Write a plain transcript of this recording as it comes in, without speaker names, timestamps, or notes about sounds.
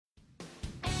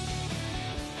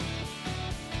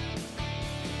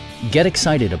Get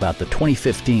excited about the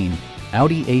 2015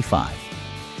 Audi A5.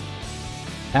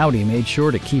 Audi made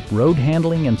sure to keep road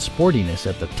handling and sportiness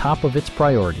at the top of its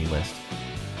priority list.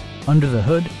 Under the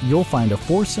hood, you'll find a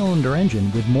 4-cylinder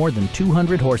engine with more than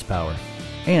 200 horsepower.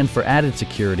 And for added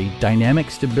security, dynamic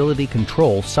stability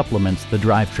control supplements the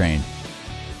drivetrain.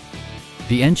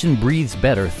 The engine breathes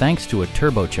better thanks to a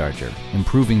turbocharger,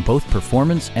 improving both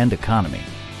performance and economy.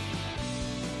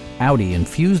 Audi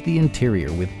infused the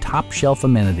interior with top-shelf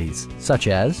amenities such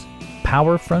as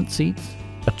power front seats,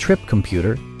 a trip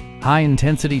computer,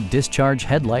 high-intensity discharge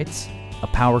headlights, a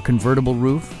power convertible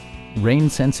roof,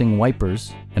 rain-sensing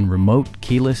wipers, and remote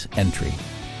keyless entry.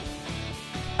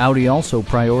 Audi also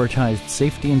prioritized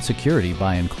safety and security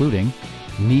by including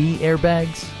knee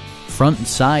airbags, front and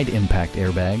side impact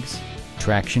airbags,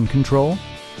 traction control,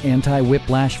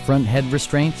 anti-whiplash front head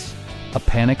restraints, a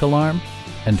panic alarm,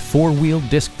 and 4-wheel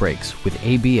disc brakes with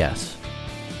ABS.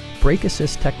 Brake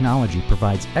Assist technology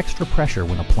provides extra pressure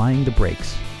when applying the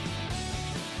brakes.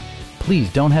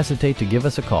 Please don't hesitate to give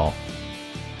us a call.